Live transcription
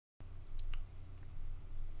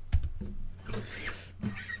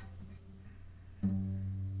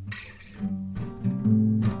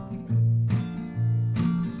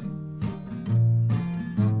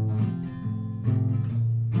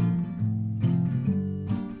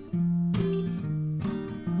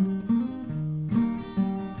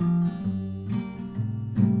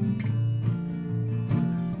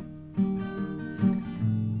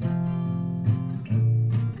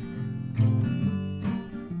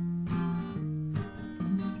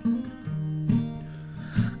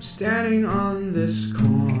Standing on this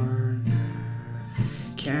corner,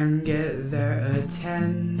 can get their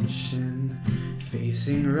attention.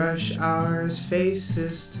 Facing rush hours,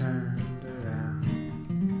 faces turned around.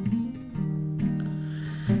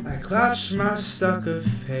 I clutch my stock of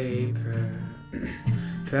paper,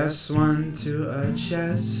 press one to a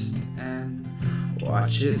chest, and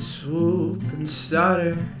watch it swoop and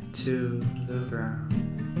stutter to the ground.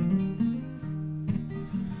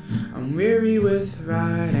 I'm weary with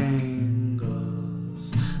right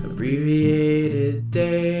angles, abbreviated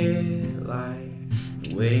daylight,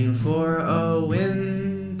 waiting for a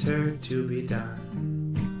winter to be done.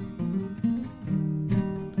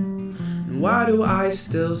 And why do I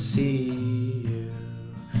still see you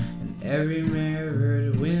in every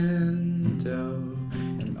mirrored window,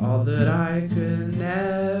 and all that I could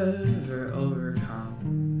never overcome?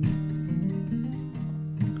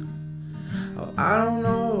 Oh, I don't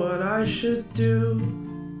know what I should do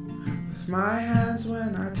with my hands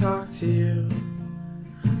when I talk to you.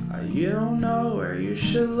 You don't know where you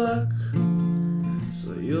should look,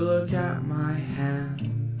 so you look at my hands.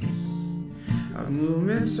 Our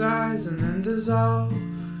movements rise and then dissolve,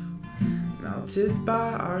 melted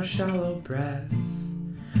by our shallow breath.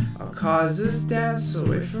 Our causes dance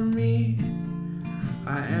away from me.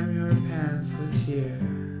 I am your pamphleteer.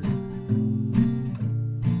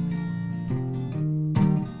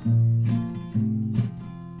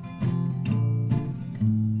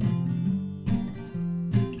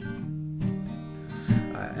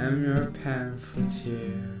 I am your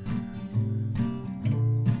pamphleteer.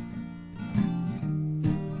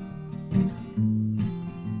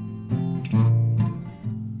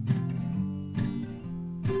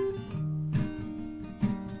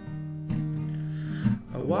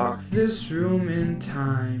 I walk this room in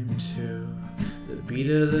time to the beat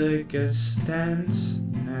of the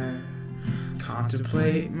Gestantner,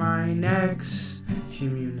 contemplate my next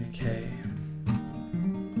communique.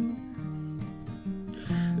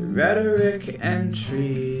 Rhetoric and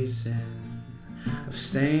treason of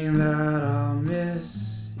saying that I'll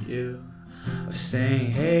miss you, of saying,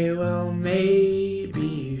 hey, well, maybe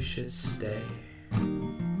you should stay,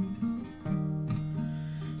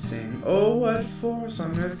 saying, oh, what force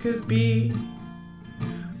on earth could be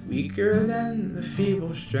weaker than the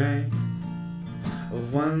feeble strength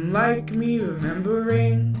of one like me,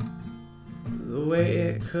 remembering the way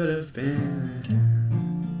it could have been.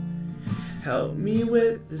 Help me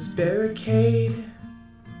with this barricade,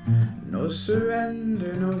 no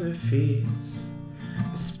surrender, no defeats.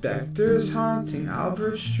 The specters haunting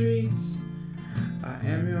Albert streets. I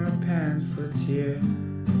am your pamphleteer.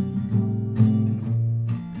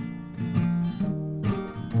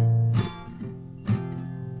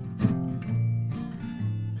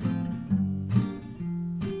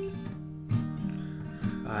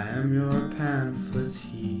 I am your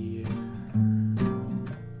pamphleteer.